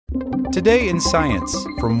Today in Science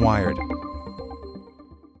from Wired.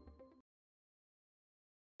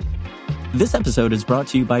 This episode is brought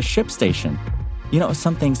to you by ShipStation. You know,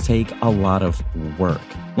 some things take a lot of work,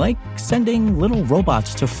 like sending little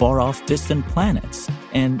robots to far-off distant planets.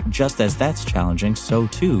 And just as that's challenging, so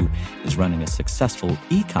too is running a successful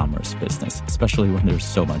e-commerce business, especially when there's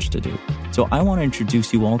so much to do. So I want to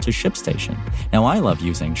introduce you all to ShipStation. Now, I love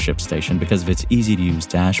using ShipStation because of its easy-to-use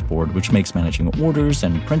dashboard, which makes managing orders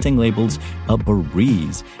and printing labels a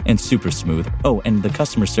breeze and super smooth. Oh, and the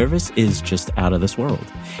customer service is just out of this world.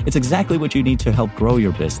 It's exactly what you need to help grow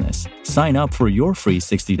your business. Sign up for your free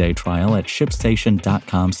 60-day trial at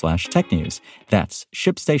shipstation.com/technews. That's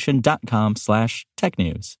shipstation.com/technews.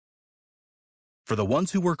 For the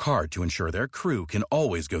ones who work hard to ensure their crew can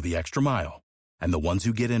always go the extra mile, and the ones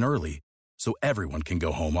who get in early so everyone can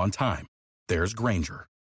go home on time, there's Grainger,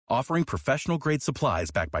 offering professional-grade supplies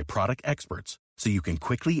backed by product experts so you can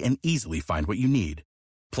quickly and easily find what you need.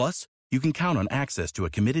 Plus, you can count on access to a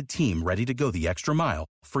committed team ready to go the extra mile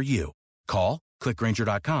for you. Call, click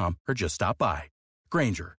Grainger.com, or just stop by.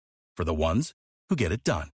 Grainger, for the ones who get it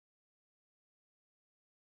done.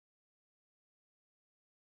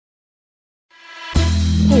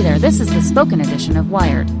 Hey there, this is the spoken edition of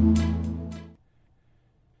Wired.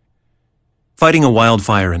 Fighting a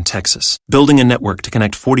wildfire in Texas, building a network to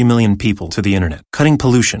connect 40 million people to the internet, cutting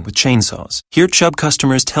pollution with chainsaws. Hear Chubb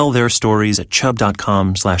customers tell their stories at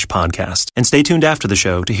chubb.com/podcast. And stay tuned after the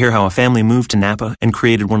show to hear how a family moved to Napa and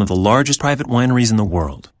created one of the largest private wineries in the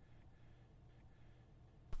world.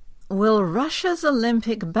 Will Russia's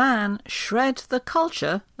Olympic ban shred the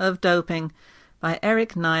culture of doping? By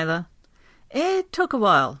Eric Naylor. It took a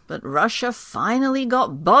while, but Russia finally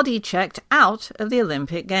got body-checked out of the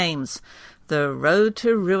Olympic Games. The road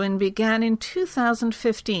to ruin began in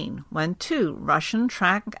 2015, when 2 Russian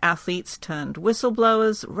track athletes turned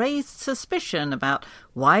whistleblowers raised suspicion about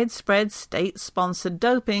widespread state-sponsored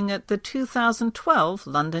doping at the 2012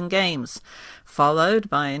 London Games, followed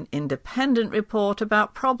by an independent report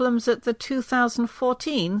about problems at the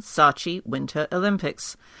 2014 Sochi Winter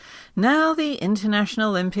Olympics. Now the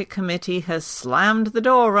International Olympic Committee has slammed the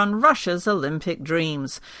door on Russia's Olympic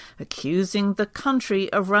dreams, accusing the country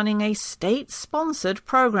of running a state-sponsored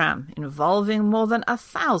program involving more than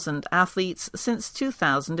 1,000 athletes since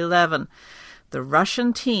 2011. The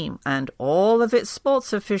Russian team and all of its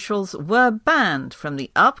sports officials were banned from the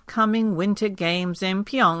upcoming Winter Games in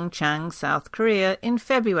Pyeongchang, South Korea in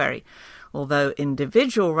February, although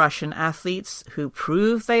individual Russian athletes who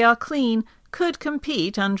prove they are clean could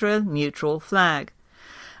compete under a neutral flag.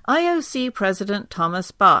 IOC President Thomas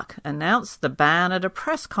Bach announced the ban at a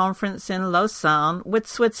press conference in Lausanne with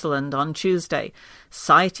Switzerland on Tuesday,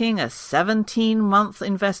 citing a 17-month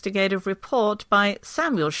investigative report by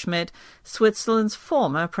Samuel Schmidt, Switzerland's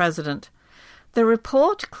former president. The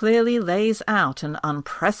report clearly lays out an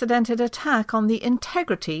unprecedented attack on the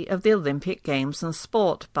integrity of the Olympic Games and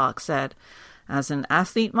sport, Bach said. As an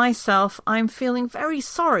athlete myself, I'm feeling very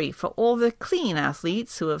sorry for all the clean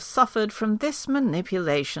athletes who have suffered from this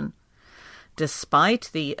manipulation.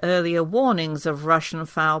 Despite the earlier warnings of Russian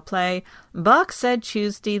foul play, Bach said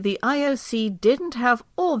Tuesday the IOC didn't have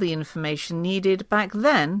all the information needed back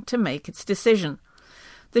then to make its decision.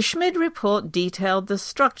 The Schmid report detailed the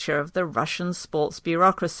structure of the Russian sports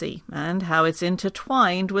bureaucracy and how it's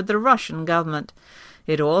intertwined with the Russian government.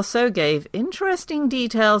 It also gave interesting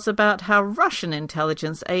details about how Russian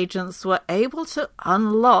intelligence agents were able to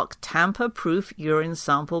unlock tamper-proof urine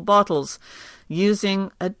sample bottles,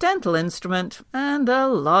 using a dental instrument and a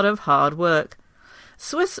lot of hard work.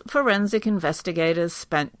 Swiss forensic investigators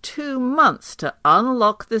spent 2 months to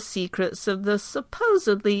unlock the secrets of the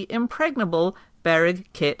supposedly impregnable Berg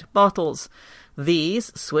kit bottles.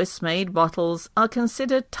 These Swiss-made bottles are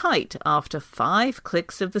considered tight after 5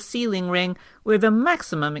 clicks of the sealing ring with a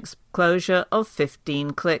maximum exposure of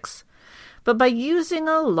 15 clicks. But by using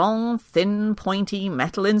a long, thin, pointy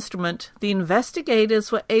metal instrument, the investigators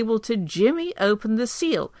were able to jimmy open the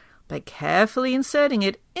seal by carefully inserting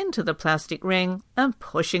it into the plastic ring and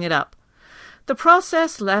pushing it up. The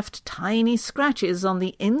process left tiny scratches on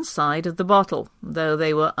the inside of the bottle, though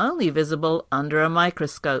they were only visible under a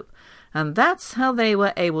microscope. And that's how they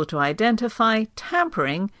were able to identify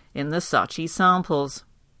tampering in the Sochi samples.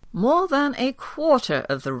 More than a quarter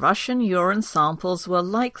of the Russian urine samples were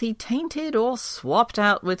likely tainted or swapped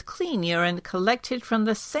out with clean urine collected from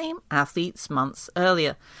the same athletes months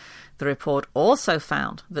earlier. The report also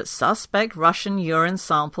found that suspect Russian urine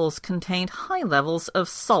samples contained high levels of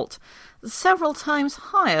salt, several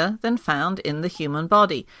times higher than found in the human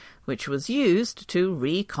body, which was used to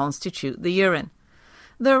reconstitute the urine.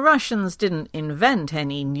 The Russians didn't invent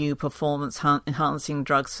any new performance-enhancing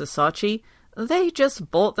drugs for Sochi. They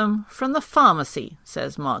just bought them from the pharmacy,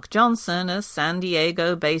 says Mark Johnson, a San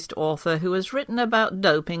Diego-based author who has written about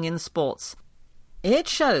doping in sports. It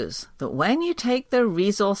shows that when you take the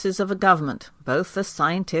resources of a government, both the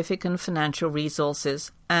scientific and financial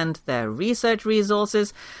resources, and their research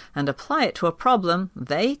resources, and apply it to a problem,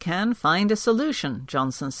 they can find a solution,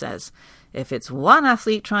 Johnson says. If it's one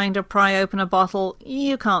athlete trying to pry open a bottle,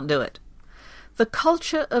 you can't do it. The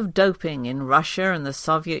culture of doping in Russia and the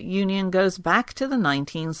Soviet Union goes back to the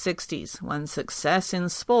 1960s, when success in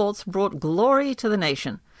sports brought glory to the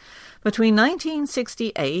nation. Between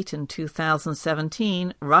 1968 and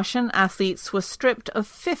 2017, Russian athletes were stripped of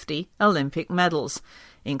 50 Olympic medals,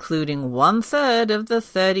 including 1/3 of the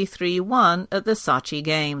 33 won at the Sochi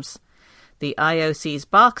Games. The IOC's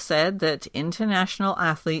Bach said that international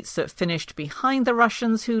athletes that finished behind the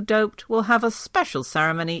Russians who doped will have a special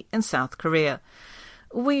ceremony in South Korea.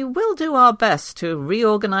 We will do our best to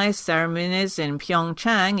reorganize ceremonies in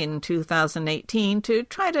Pyeongchang in 2018 to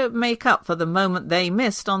try to make up for the moment they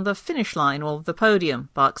missed on the finish line or the podium,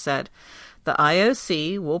 Bach said. The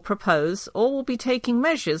IOC will propose or will be taking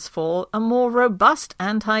measures for a more robust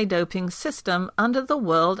anti-doping system under the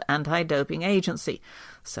World Anti-Doping Agency,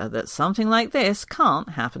 so that something like this can't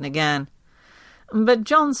happen again. But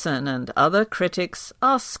Johnson and other critics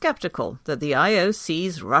are skeptical that the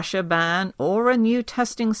IOC's Russia ban or a new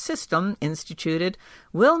testing system instituted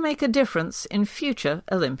will make a difference in future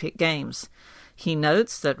Olympic Games. He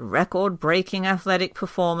notes that record-breaking athletic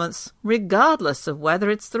performance, regardless of whether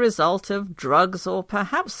it's the result of drugs or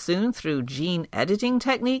perhaps soon through gene editing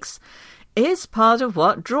techniques, is part of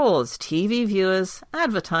what draws TV viewers,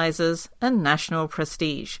 advertisers, and national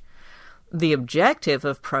prestige. The objective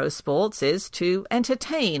of pro sports is to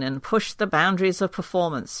entertain and push the boundaries of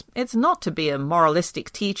performance. It's not to be a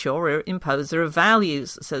moralistic teacher or imposer of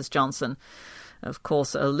values, says Johnson. Of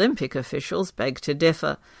course, Olympic officials beg to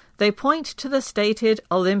differ. They point to the stated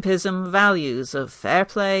Olympism values of fair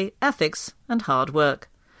play, ethics, and hard work.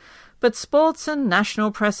 But sports and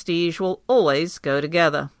national prestige will always go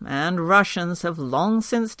together, and Russians have long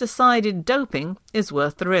since decided doping is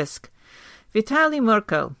worth the risk. Vitaly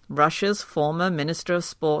Murko, Russia's former Minister of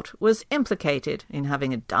Sport, was implicated in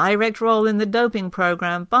having a direct role in the doping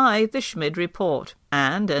program by the Schmid Report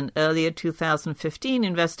and an earlier 2015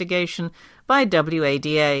 investigation by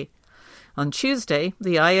WADA. On Tuesday,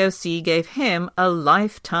 the IOC gave him a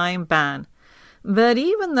lifetime ban. But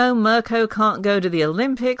even though Murko can't go to the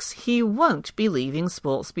Olympics, he won't be leaving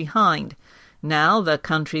sports behind. Now the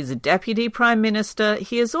country's deputy prime minister,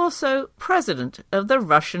 he is also president of the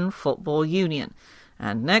Russian Football Union.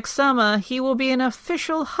 And next summer, he will be an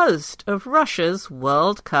official host of Russia's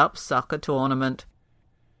World Cup soccer tournament.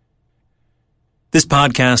 This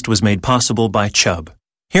podcast was made possible by Chubb.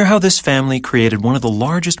 Hear how this family created one of the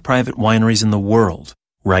largest private wineries in the world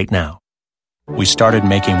right now. We started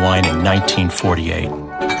making wine in 1948,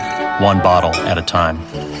 one bottle at a time.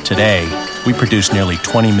 Today, we produce nearly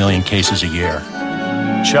 20 million cases a year.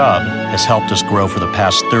 Chubb has helped us grow for the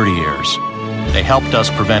past 30 years. They helped us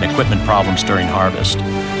prevent equipment problems during harvest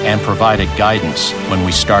and provided guidance when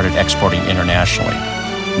we started exporting internationally.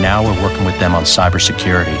 Now we're working with them on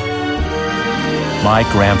cybersecurity. My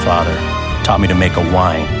grandfather taught me to make a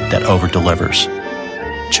wine that over-delivers.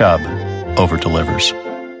 Chubb over-delivers.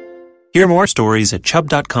 Hear more stories at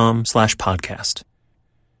chubb.com/podcast.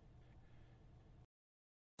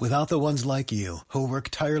 Without the ones like you, who work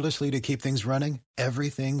tirelessly to keep things running,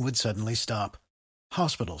 everything would suddenly stop.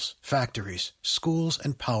 Hospitals, factories, schools,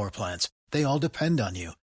 and power plants, they all depend on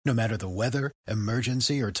you. No matter the weather,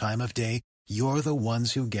 emergency, or time of day, you're the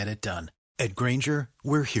ones who get it done. At Grainger,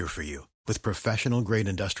 we're here for you with professional-grade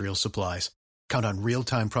industrial supplies. Count on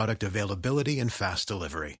real-time product availability and fast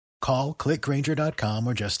delivery. Call, click Grainger.com,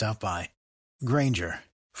 or just stop by. Grainger,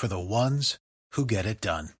 for the ones who get it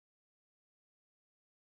done.